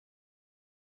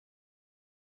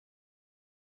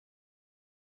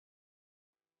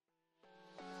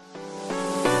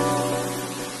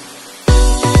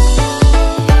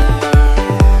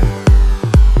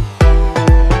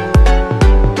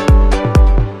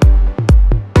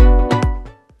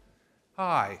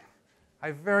I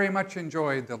very much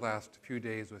enjoyed the last few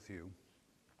days with you.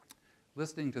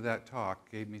 Listening to that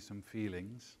talk gave me some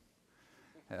feelings.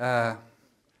 And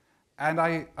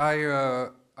I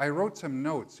wrote some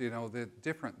notes, that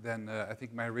different than I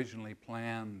think my originally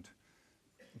planned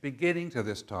beginning to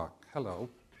this talk. Hello.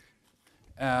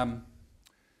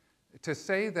 To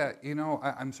say that,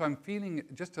 I'm feeling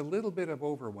just a little bit of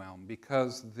overwhelm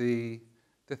because the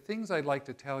things I'd like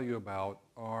to tell you about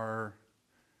are,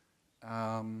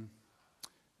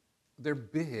 they're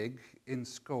big in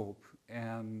scope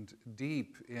and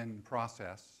deep in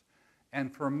process,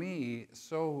 and for me,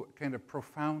 so kind of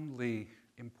profoundly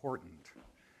important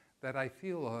that I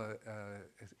feel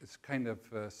it's kind of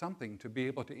something to be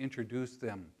able to introduce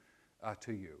them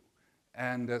to you.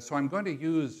 And so I'm going to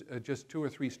use just 2 or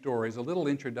 3 stories, a little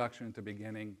introduction at the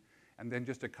beginning, and then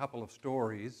just a couple of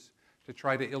stories to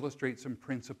try to illustrate some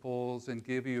principles and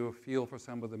give you a feel for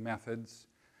some of the methods.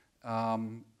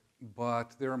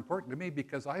 But they're important to me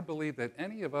because I believe that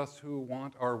any of us who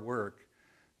want our work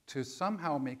to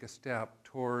somehow make a step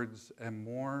towards a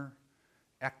more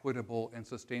equitable and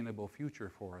sustainable future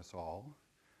for us all,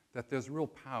 that there's real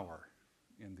power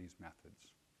in these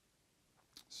methods.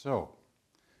 So,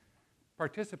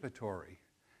 participatory.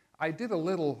 I did a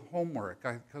little homework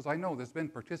because I know there's been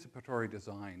participatory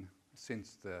design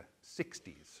since the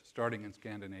 60s, starting in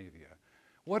Scandinavia.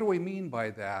 What do we mean by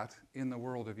that in the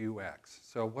world of UX?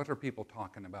 So what are people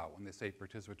talking about when they say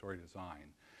participatory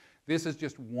design? This is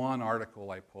just one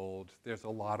article I pulled. There's a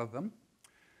lot of them.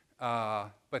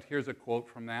 But here's a quote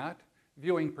from that.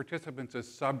 Viewing participants as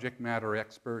subject matter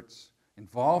experts,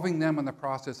 involving them in the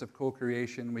process of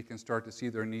co-creation, we can start to see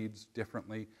their needs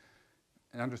differently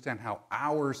and understand how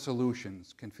our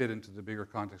solutions can fit into the bigger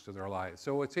context of their lives.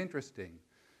 So it's interesting.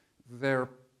 They're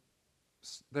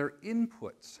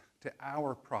inputs to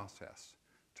our process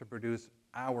to produce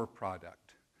our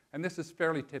product. And this is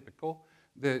fairly typical.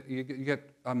 You get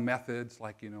methods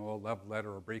like, a love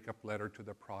letter or breakup letter to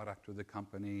the product or the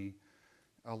company,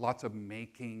 lots of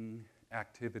making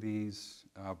activities,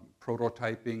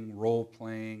 prototyping,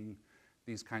 role-playing,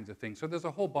 these kinds of things. So there's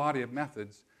a whole body of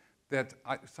methods that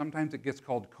sometimes it gets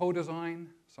called co-design,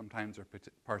 sometimes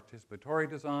participatory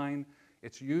design.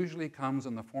 It usually comes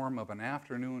in the form of an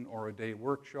afternoon or a day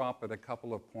workshop at a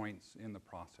couple of points in the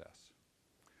process.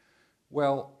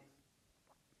 Well,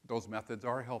 those methods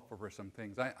are helpful for some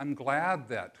things. I'm glad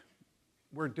that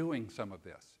we're doing some of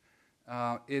this.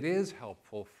 It is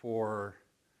helpful for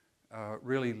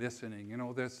really listening.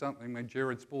 There's something like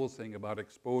Jared Spool's thing about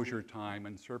exposure time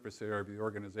and surface area of the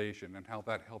organization and how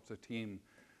that helps a team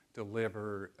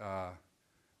deliver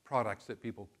products that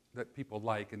people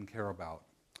like and care about.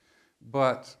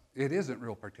 But it isn't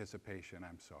real participation,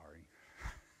 I'm sorry.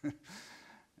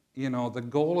 The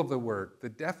goal of the work, the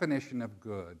definition of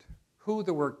good, who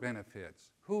the work benefits,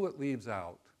 who it leaves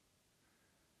out,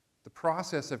 the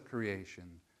process of creation,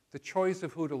 the choice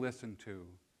of who to listen to,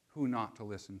 who not to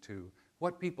listen to,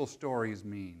 what people's stories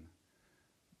mean,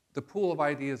 the pool of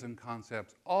ideas and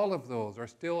concepts, all of those are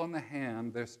still in the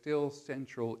hand, they're still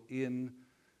central in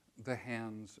the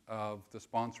hands of the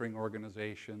sponsoring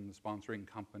organization, the sponsoring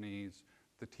companies,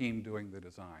 the team doing the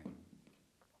design.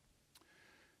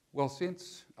 Well,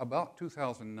 since about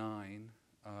 2009,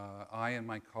 I and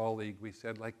my colleague, we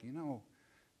said,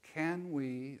 can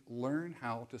we learn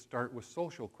how to start with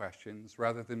social questions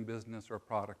rather than business or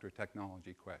product or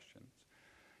technology questions?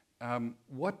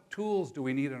 What tools do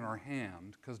we need in our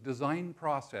hand? Because design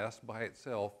process by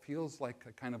itself feels like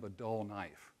a kind of a dull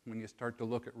knife when you start to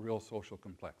look at real social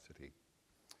complexity.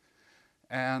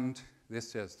 And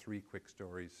this says 3 quick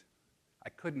stories. I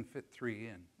couldn't fit 3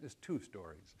 in. There's 2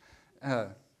 stories.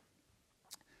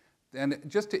 And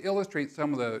just to illustrate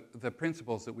some of the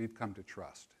principles that we've come to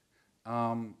trust.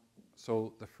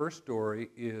 So the first story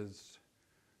is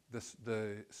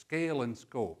the scale and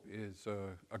scope is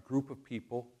a group of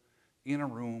people in a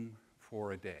room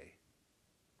for a day.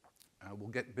 We'll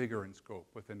get bigger in scope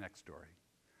with the next story.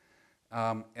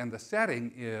 And the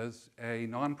setting is a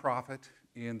nonprofit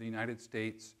in the United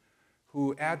States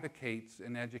who advocates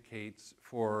and educates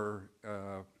for,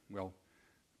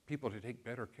 people to take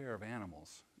better care of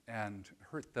animals and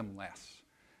hurt them less.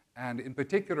 And in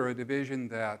particular, a division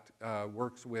that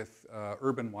works with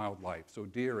urban wildlife, so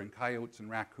deer and coyotes and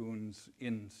raccoons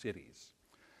in cities.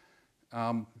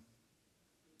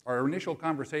 Our initial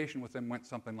conversation with them went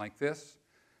something like this.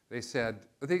 They said,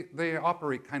 they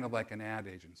operate kind of like an ad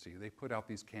agency. They put out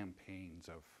these campaigns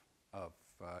of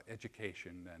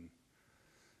education and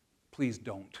please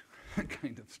don't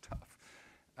kind of stuff.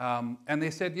 And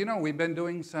they said, we've been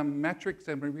doing some metrics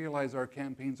and we realize our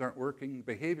campaigns aren't working,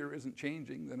 behavior isn't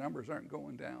changing, the numbers aren't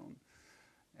going down.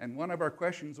 And one of our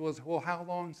questions was, well, how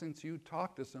long since you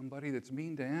talked to somebody that's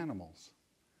mean to animals?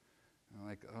 And I'm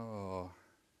like, oh,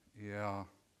 yeah.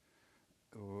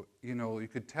 Oh, you know, you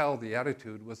could tell the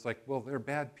attitude was like, well, they're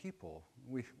bad people.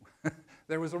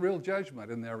 There was a real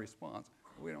judgment in their response.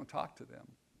 We don't talk to them.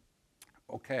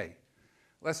 Okay,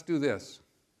 let's do this.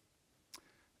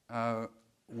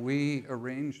 We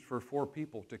arranged for 4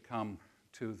 people to come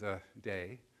to the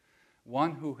day.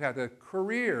 One who had a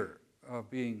career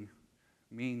of being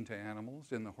mean to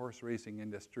animals in the horse racing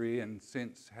industry and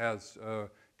since has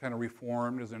kind of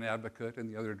reformed as an advocate in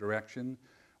the other direction.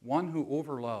 One who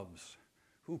overloves,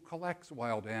 who collects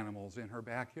wild animals in her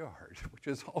backyard, which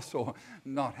is also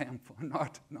not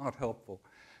helpful.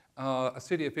 A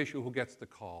city official who gets the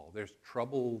call. There's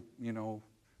trouble, you know,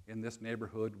 in this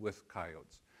neighborhood with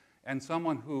coyotes. And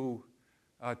someone who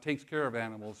takes care of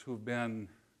animals who've been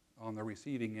on the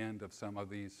receiving end of some of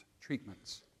these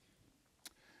treatments.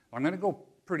 I'm going to go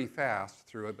pretty fast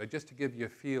through it, but just to give you a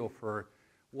feel for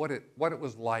what it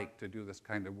was like to do this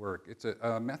kind of work. It's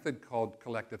a method called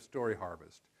collective story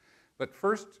harvest. But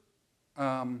first,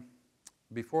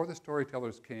 before the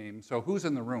storytellers came, so who's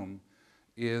in the room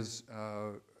is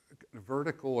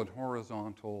vertical and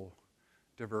horizontal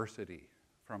diversity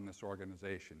from this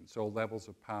organization. So levels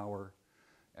of power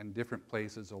and different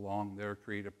places along their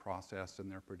creative process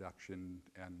and their production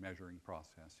and measuring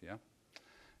process, yeah?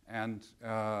 And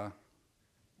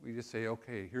we just say,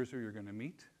 okay, here's who you're going to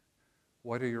meet.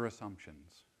 What are your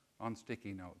assumptions on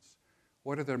sticky notes?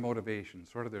 What are their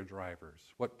motivations? What are their drivers?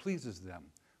 What pleases them?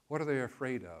 What are they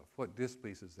afraid of? What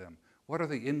displeases them? What are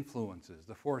the influences,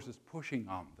 the forces pushing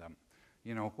on them?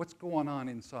 You know, what's going on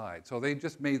inside? So they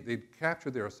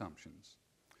captured their assumptions.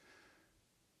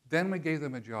 Then we gave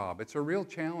them a job. It's a real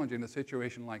challenge in a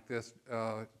situation like this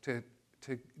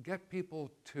to get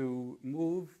people to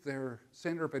move their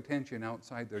center of attention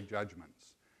outside their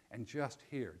judgments and just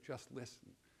hear, just listen.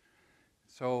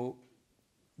 So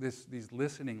these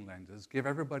listening lenses give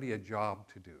everybody a job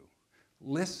to do.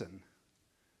 Listen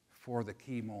for the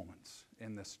key moments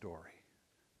in the story,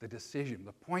 the decision,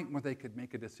 the point where they could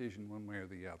make a decision one way or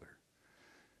the other.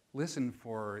 Listen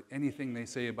for anything they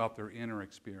say about their inner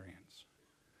experience.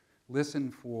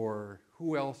 Listen for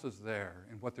who else is there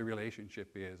and what the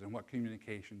relationship is and what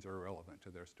communications are relevant to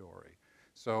their story.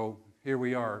 So here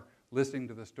we are, listening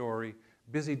to the story,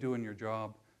 busy doing your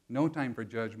job, no time for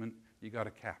judgment, you got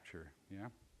to capture, yeah?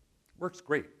 Works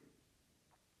great.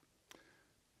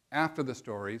 After the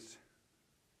stories,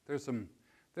 there's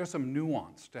some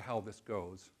nuance to how this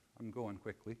goes. I'm going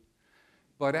quickly.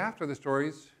 But after the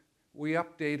stories, we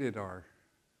updated our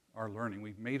learning.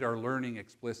 We've made our learning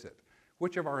explicit.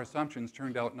 Which of our assumptions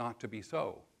turned out not to be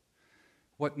so?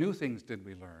 What new things did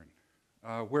we learn?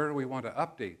 Where do we want to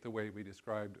update the way we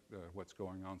described what's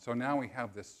going on? So now we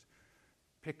have this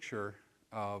picture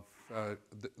of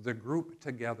the group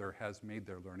together has made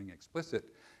their learning explicit.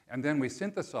 And then we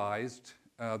synthesized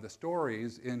the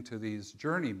stories into these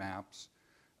journey maps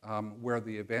where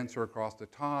the events are across the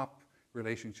top,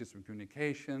 relationships and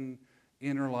communication,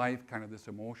 inner life, kind of this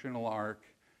emotional arc.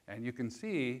 And you can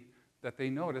see that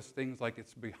they notice things like,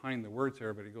 it's behind the words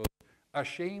here, but it goes,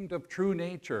 ashamed of true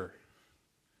nature.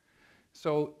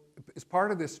 So as part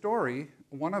of this story,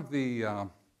 one of the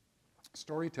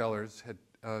storytellers had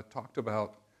talked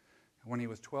about when he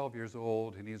was 12 years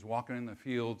old and he's walking in the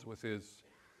fields with his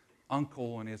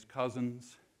uncle and his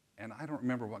cousins, and I don't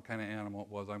remember what kind of animal it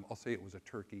was. I'll say it was a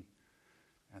turkey.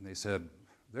 And they said,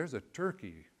 there's a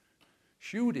turkey,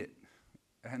 shoot it.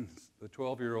 And the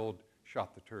 12-year-old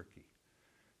shot the turkey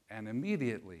and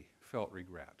immediately felt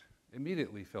regret,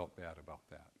 immediately felt bad about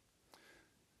that.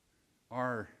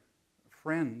 Our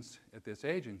friends at this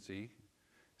agency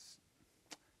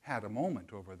had a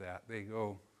moment over that. They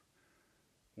go,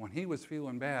 when he was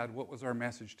feeling bad, what was our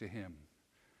message to him?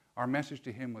 Our message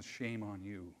to him was shame on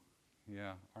you.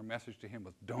 Yeah, our message to him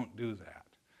was don't do that.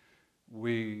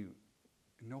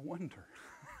 No wonder,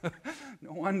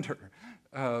 no wonder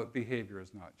behavior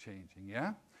is not changing,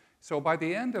 yeah? So by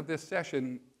the end of this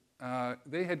session,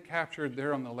 they had captured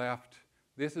there on the left,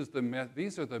 these are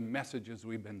the messages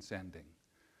we've been sending.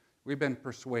 We've been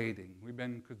persuading, we've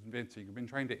been convincing, we've been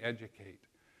trying to educate.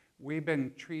 We've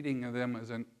been treating them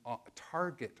as a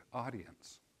target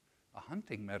audience, a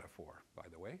hunting metaphor, by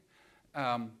the way.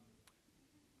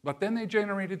 But then they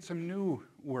generated some new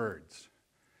words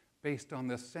based on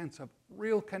this sense of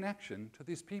real connection to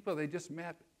these people they just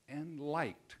met and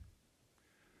liked.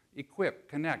 Equip,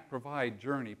 connect, provide,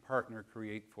 journey, partner,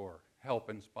 create for, help,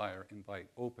 inspire, invite,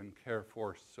 open, care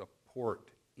for, support,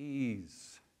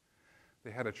 ease.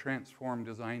 They had a transformed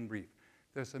design brief.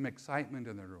 There's some excitement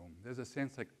in the room. There's a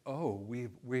sense like, oh,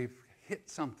 we've hit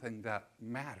something that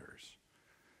matters.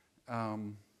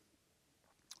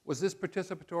 Was this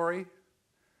participatory?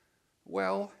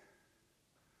 Well,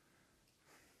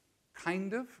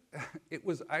 kind of. It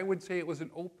was, I would say it was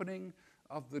an opening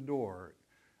of the door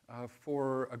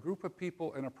for a group of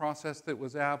people in a process that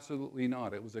was absolutely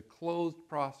not. It was a closed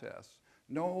process.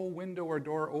 No window or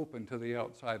door open to the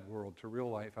outside world, to real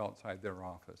life outside their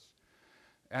office.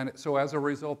 And so as a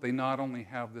result, they not only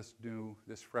have this new,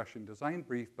 this fresh and design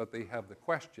brief, but they have the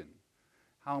question,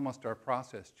 how must our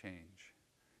process change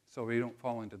so we don't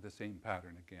fall into the same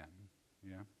pattern again?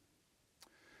 Yeah.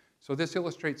 So this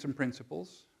illustrates some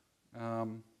principles.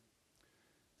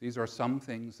 These are some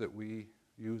things that we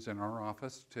use in our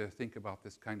office to think about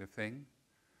this kind of thing.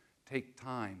 Take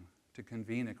time to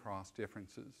convene across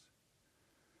differences.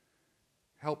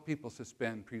 Help people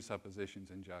suspend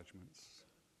presuppositions and judgments.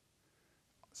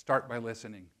 Start by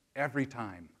listening every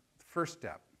time. First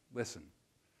step, listen.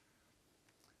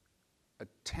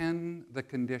 Attend the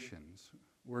conditions.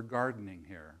 We're gardening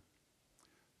here,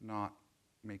 not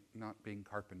being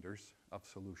carpenters of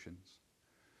solutions.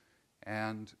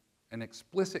 And an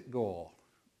explicit goal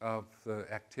of the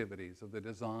activities, of the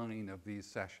designing of these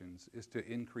sessions, is to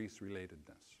increase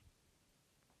relatedness.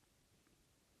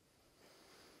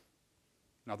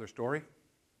 Another story.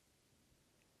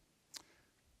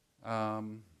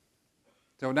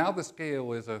 So now the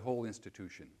scale is a whole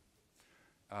institution,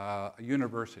 a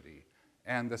university.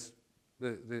 And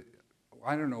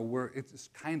I don't know, it's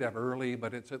kind of early,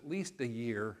 but it's at least a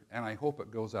year, and I hope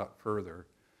it goes out further.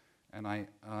 And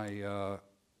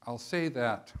I'll say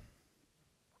that,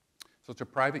 so it's a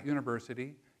private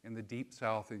university in the deep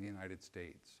south of the United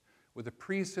States. With the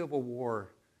pre-Civil War,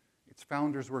 its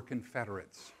founders were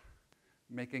Confederates,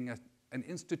 making an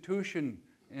institution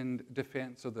in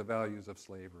defense of the values of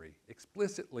slavery.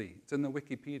 Explicitly, it's in the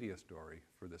Wikipedia story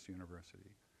for this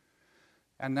university.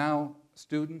 And now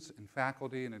students and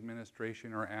faculty and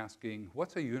administration are asking,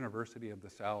 what's a university of the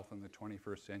South in the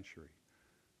 21st century?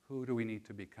 Who do we need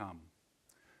to become?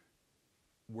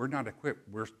 We're not equipped,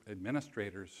 we're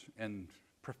administrators and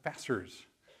professors.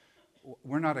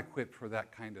 We're not equipped for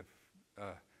that kind of,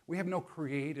 we have no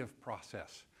creative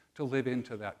process to live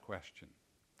into that question.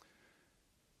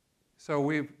 So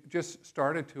we've just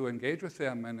started to engage with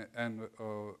them, and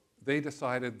they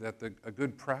decided that a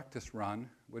good practice run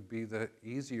would be the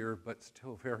easier but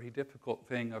still very difficult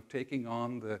thing of taking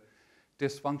on the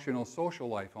dysfunctional social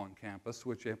life on campus,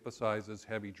 which emphasizes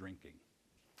heavy drinking.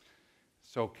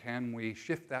 So can we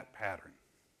shift that pattern,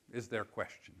 is their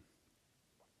question.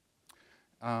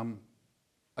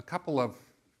 A couple of,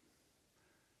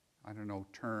 I don't know,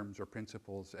 terms or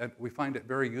principles, and we find it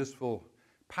very useful.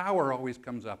 Power always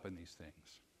comes up in these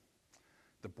things.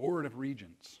 The Board of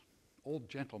Regents, old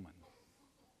gentlemen,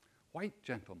 white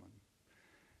gentlemen.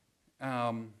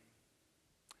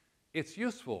 It's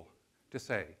useful to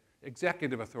say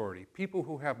executive authority, people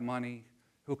who have money,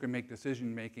 who can make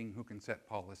decision making, who can set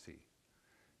policy.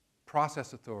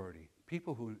 Process authority,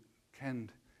 people who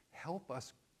can help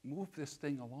us move this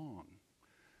thing along.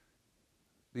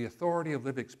 The authority of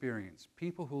lived experience,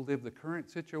 people who live the current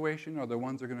situation are the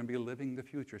ones who are going to be living the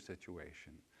future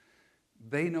situation.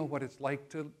 They know what it's like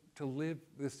to live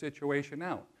this situation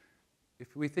out.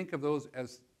 If we think of those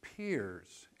as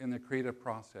peers in the creative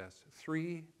process,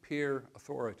 3 peer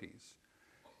authorities,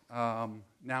 now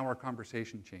our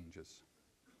conversation changes.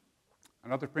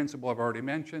 Another principle I've already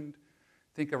mentioned,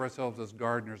 think of ourselves as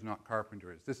gardeners, not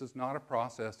carpenters. This is not a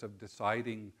process of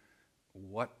deciding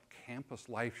what campus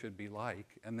life should be like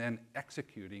and then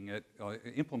executing it,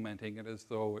 implementing it as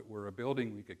though it were a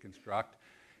building we could construct.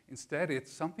 Instead,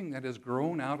 it's something that has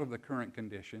grown out of the current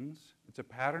conditions. It's a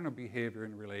pattern of behavior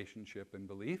and relationship and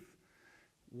belief.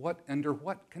 Under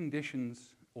what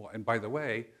conditions, and by the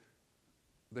way,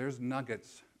 there's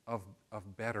nuggets of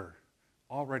better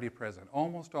already present.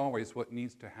 Almost always what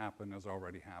needs to happen is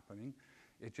already happening.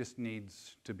 It just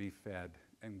needs to be fed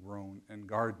and grown and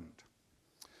gardened.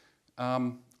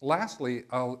 Lastly,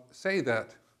 I'll say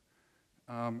that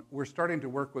we're starting to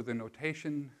work with a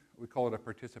notation. We call it a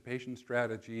participation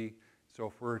strategy. So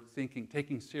if we're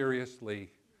taking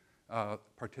seriously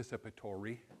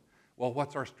participatory, well,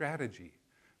 what's our strategy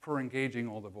for engaging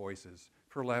all the voices,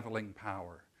 for leveling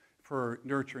power, for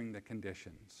nurturing the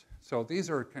conditions? So these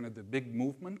are kind of the big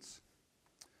movements.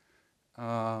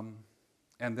 And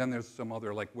then there's some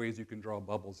other ways you can draw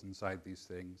bubbles inside these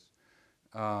things.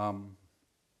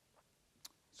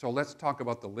 So let's talk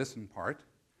about the listen part.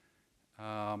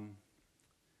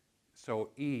 So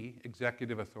E,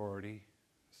 executive authority,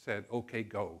 said, okay,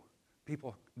 go.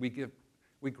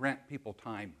 We grant people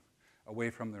time away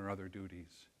from their other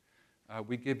duties.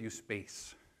 We give you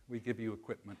space. we give you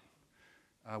equipment.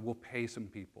 We'll pay some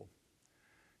people.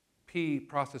 P,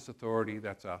 process authority,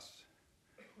 that's us.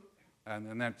 And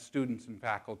then that's students and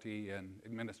faculty and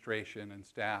administration and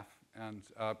staff. And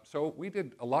so we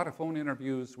did a lot of phone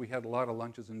interviews. We had a lot of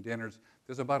lunches and dinners.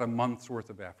 There's about a month's worth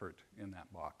of effort in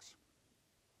that box.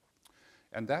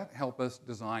 And that helped us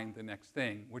design the next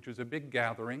thing, which was a big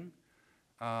gathering,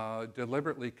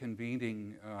 deliberately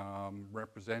convening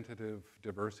representative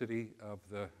diversity of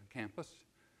the campus.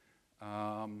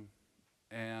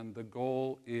 And the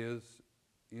goal is,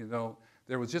 you know,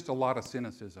 there was just a lot of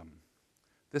cynicism.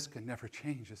 This can never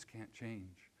change, this can't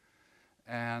change.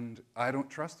 And I don't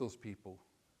trust those people.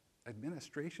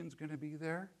 Administration's going to be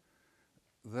there.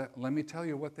 Let me tell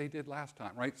you what they did last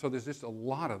time, right? So there's just a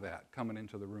lot of that coming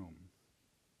into the room.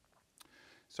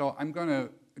 So I'm going to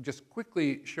just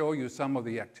quickly show you some of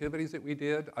the activities that we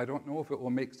did. I don't know if it will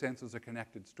make sense as a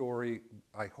connected story.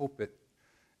 I hope it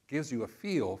gives you a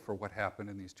feel for what happened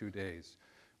in these 2 days.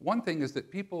 One thing is that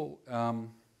people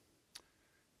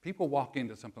walk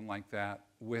into something like that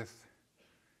with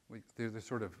the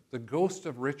sort of the ghost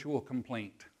of ritual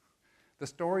complaint. The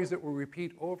stories that we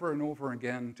repeat over and over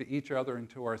again to each other and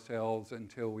to ourselves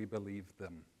until we believe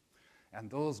them. And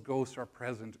those ghosts are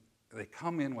present. They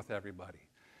come in with everybody.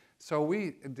 So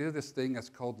we do this thing that's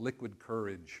called liquid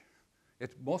courage.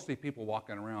 It's mostly people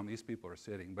walking around. These people are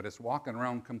sitting. But it's walking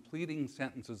around completing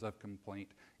sentences of complaint.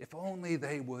 If only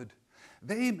they would.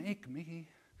 They make me.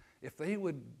 If they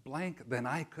would blank, then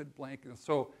I could blank.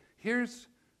 So here's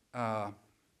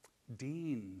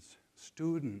deans,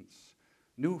 students,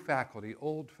 new faculty,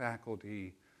 old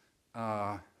faculty,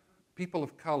 people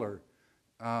of color,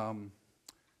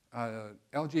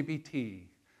 LGBT,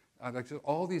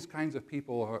 all these kinds of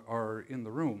people are in the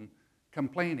room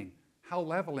complaining. How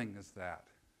leveling is that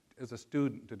as a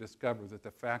student to discover that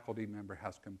the faculty member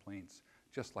has complaints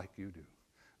just like you do?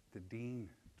 The dean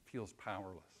feels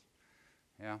powerless,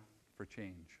 yeah, for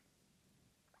change.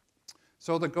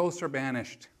 So the ghosts are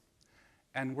banished,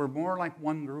 and we're more like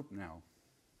one group now.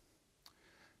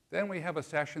 Then we have a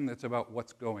session that's about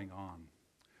what's going on.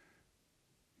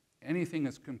 Anything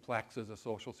as complex as a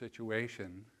social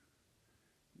situation,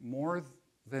 more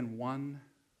than one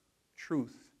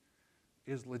truth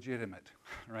is legitimate,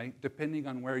 right? Depending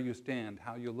on where you stand,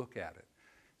 how you look at it.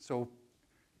 So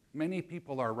many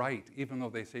people are right, even though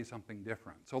they say something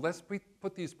different. So let's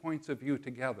put these points of view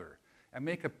together and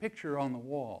make a picture on the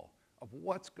wall of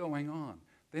what's going on.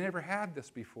 They never had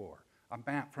this before, a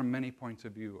map from many points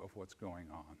of view of what's going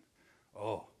on.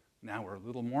 Oh, now we're a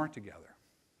little more together.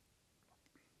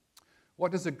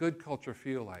 What does a good culture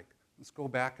feel like? Let's go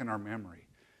back in our memory,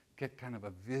 get kind of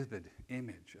a vivid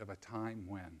image of a time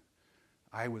when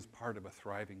I was part of a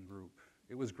thriving group.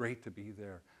 It was great to be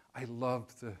there. I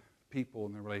loved the people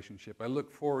in the relationship. I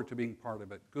look forward to being part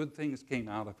of it. Good things came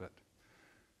out of it.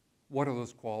 What are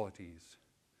those qualities?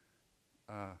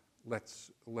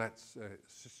 Let's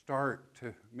start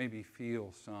to maybe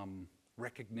feel some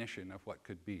recognition of what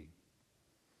could be.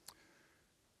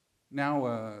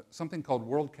 Now, something called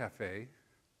World Cafe,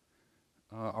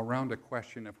 around a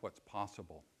question of what's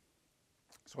possible.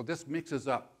 So this mixes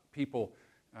up people.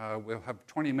 We'll have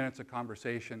 20 minutes of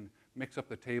conversation, mix up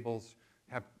the tables,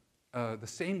 have the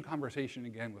same conversation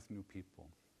again with new people.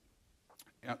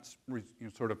 It's,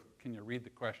 sort of, can you read the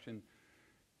question?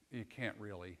 You can't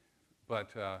really.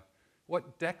 But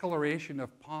what declaration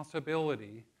of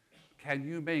possibility can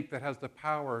you make that has the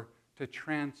power to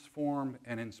transform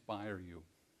and inspire you?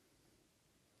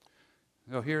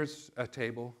 So here's a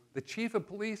table. The chief of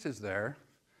police is there,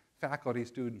 faculty,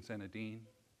 students, and a dean.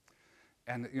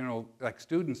 And, like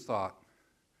students thought,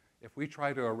 if we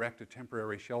try to erect a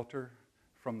temporary shelter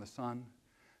from the sun,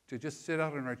 to just sit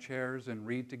out in our chairs and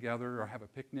read together or have a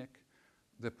picnic,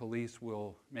 the police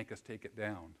will make us take it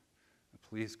down. The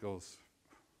police goes,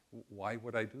 why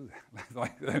would I do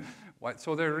that?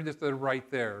 So they're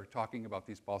right there talking about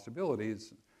these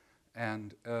possibilities,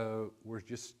 and we're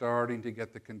just starting to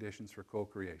get the conditions for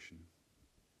co-creation.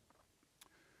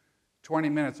 20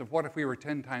 minutes of what if we were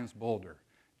 10 times bolder?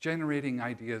 Generating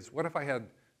ideas. What if I had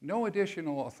no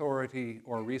additional authority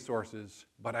or resources,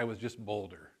 but I was just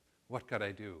bolder? What could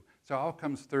I do? So out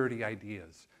comes 30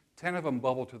 ideas. 10 of them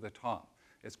bubble to the top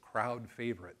as crowd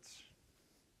favorites.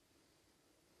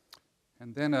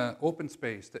 And then an open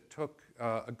space that took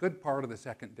a good part of the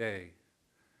second day.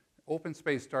 Open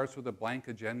space starts with a blank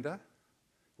agenda,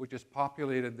 which is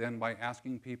populated then by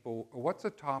asking people, what's a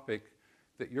topic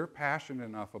that you're passionate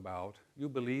enough about, you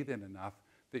believe in enough,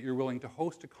 that you're willing to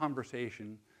host a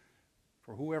conversation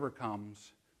for whoever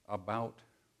comes about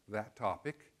that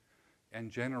topic,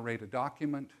 and generate a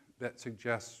document that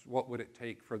suggests what would it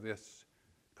take for this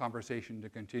conversation to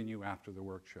continue after the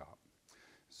workshop.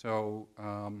 So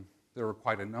there were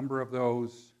quite a number of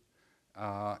those,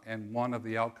 and one of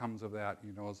the outcomes of that,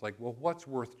 is like, well, what's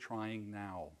worth trying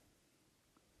now?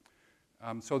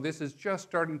 So this is just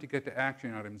starting to get to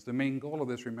action items. The main goal of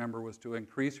this, remember, was to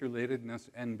increase relatedness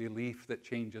and belief that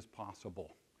change is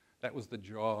possible. That was the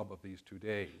job of these 2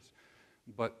 days.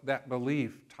 But that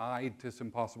belief tied to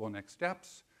some possible next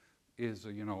steps is,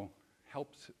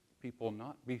 helps people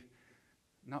not be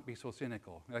so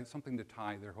cynical. Like something to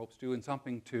tie their hopes to and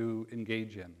something to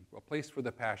engage in, a place for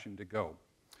the passion to go.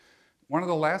 One of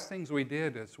the last things we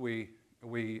did is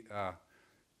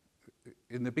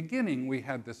in the beginning, we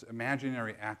had this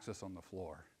imaginary axis on the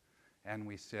floor. And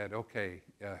we said, okay,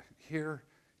 here,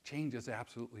 change is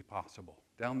absolutely possible.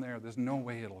 Down there, there's no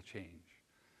way it'll change.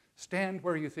 Stand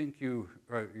where you think you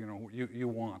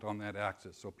want on that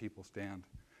axis, so people stand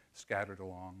scattered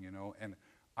along, And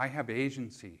I have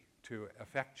agency to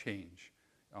affect change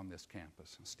on this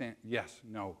campus. Yes,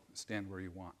 no, stand where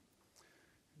you want.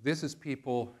 This is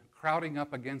people crowding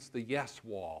up against the yes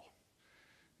wall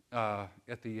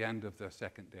at the end of the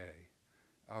second day.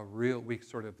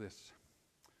 This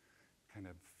kind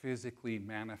of physically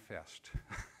manifest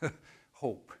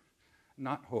hope.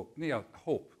 Not hope,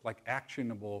 hope, like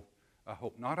actionable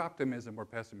hope. Not optimism or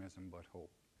pessimism, but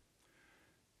hope.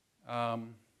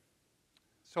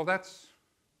 So that's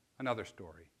another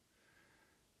story.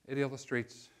 It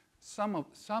illustrates some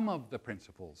of the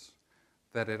principles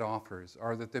that it offers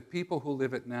are that the people who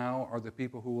live it now are the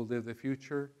people who will live the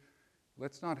future.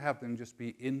 Let's not have them just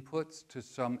be inputs to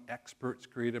some expert's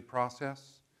creative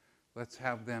process. Let's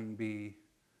have them be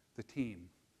the team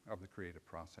of the creative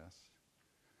process.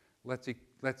 Let's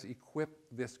equip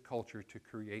this culture to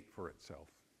create for itself.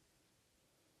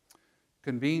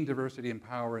 Convene diversity and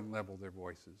power and level their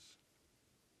voices.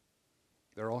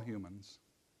 They're all humans.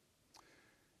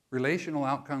 Relational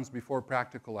outcomes before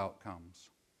practical outcomes.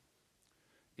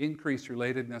 Increase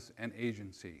relatedness and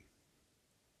agency.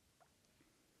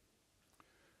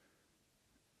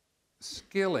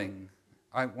 Skilling.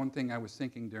 One thing I was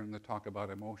thinking during the talk about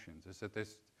emotions is that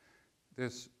it's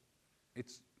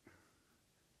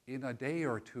in a day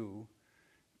or two,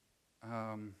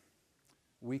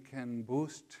 we can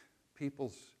boost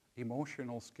people's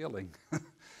emotional skilling.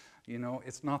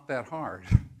 It's not that hard.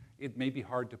 It may be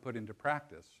hard to put into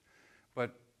practice,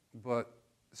 but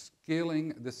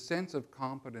skilling, the sense of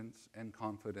competence and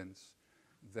confidence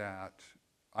that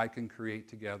I can create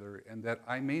together, and that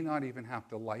I may not even have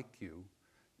to like you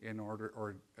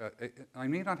I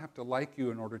may not have to like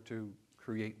you in order to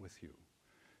create with you.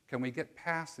 Can we get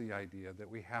past the idea that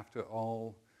we have to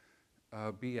all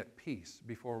be at peace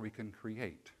before we can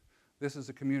create? This is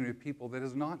a community of people that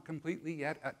is not completely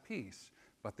yet at peace,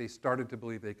 but they started to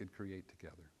believe they could create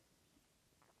together.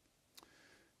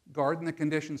 Garden the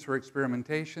conditions for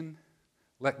experimentation.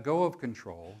 Let go of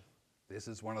control. This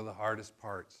is one of the hardest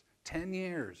parts. 10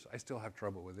 years, I still have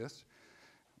trouble with this.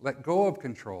 Let go of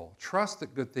control. Trust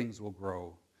that good things will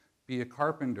grow. Be a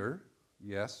carpenter,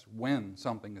 yes, when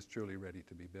something is truly ready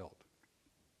to be built.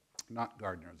 Not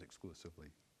gardeners exclusively.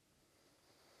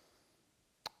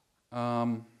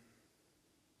 I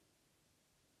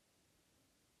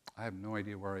have no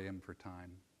idea where I am for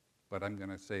time, but I'm going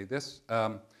to say this.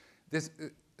 This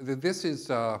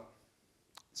is,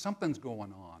 something's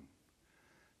going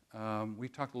on. We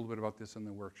talked a little bit about this in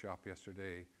the workshop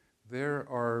yesterday. There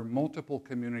are multiple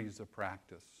communities of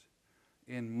practice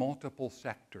in multiple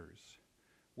sectors,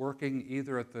 working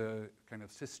either at the kind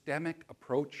of systemic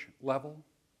approach level,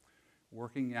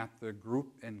 working at the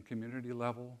group and community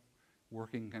level,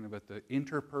 working kind of at the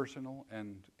interpersonal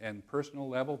and personal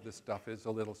level. This stuff is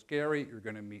a little scary. You're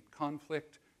going to meet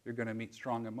conflict. You're going to meet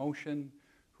strong emotion.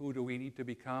 Who do we need to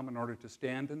become in order to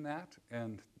stand in that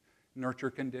and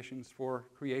nurture conditions for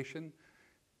creation?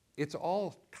 It's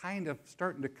all kind of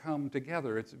starting to come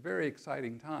together. It's a very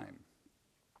exciting time.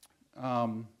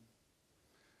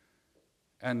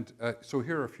 So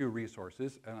here are a few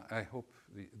resources, and I hope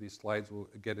these slides will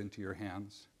get into your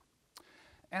hands.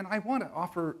 And I want to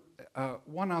offer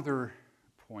one other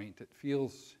point. It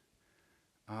feels,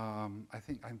 I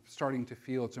think I'm starting to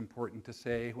feel it's important to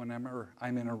say whenever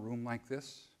I'm in a room like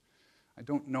this. I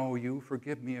don't know you,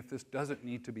 forgive me if this doesn't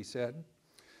need to be said.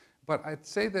 But I'd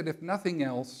say that if nothing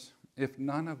else, if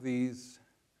none of these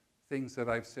things that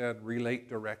I've said relate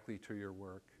directly to your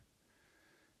work,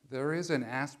 there is an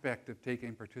aspect of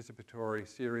taking participatory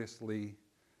seriously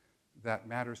that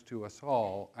matters to us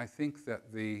all. I think that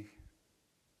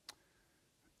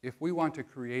if we want to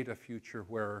create a future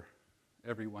where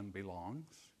everyone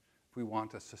belongs, if we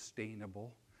want a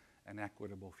sustainable and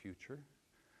equitable future,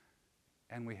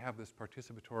 and we have this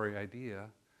participatory idea,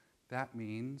 that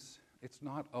means it's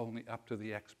not only up to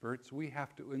the experts, we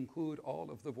have to include all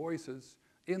of the voices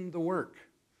in the work,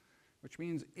 which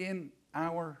means in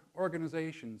our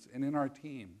organizations and in our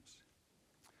teams.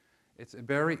 It's a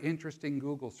very interesting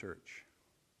Google search.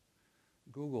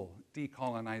 Google,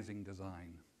 decolonizing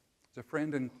design. There's a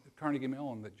friend in Carnegie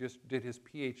Mellon that just did his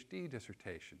PhD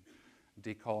dissertation,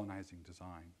 decolonizing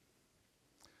design.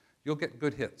 You'll get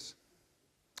good hits.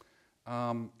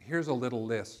 Here's a little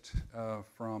list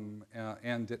from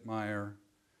Ann Dittmeyer.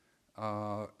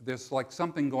 There's like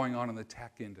something going on in the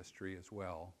tech industry as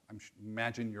well.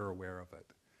 Imagine you're aware of it.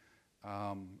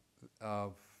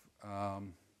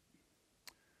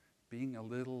 Being a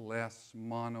little less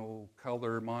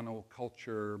monocolor,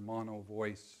 monoculture,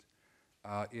 mono-voice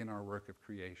in our work of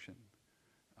creation.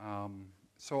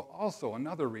 So also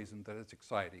another reason that it's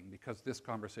exciting, because this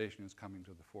conversation is coming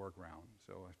to the foreground.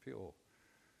 So I feel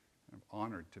kind of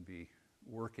honored to be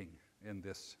working in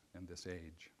this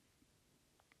age.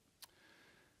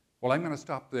 Well, I'm going to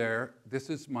stop there. This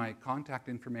is my contact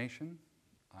information.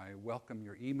 I welcome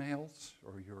your emails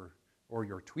or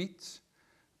your tweets.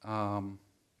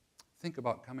 Think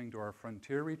about coming to our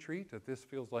Frontier Retreat if this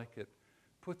feels like it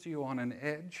puts you on an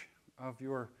edge of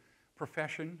your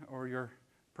profession or your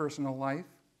personal life.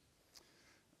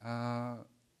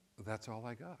 That's all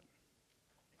I got.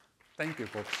 Thank you,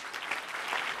 folks.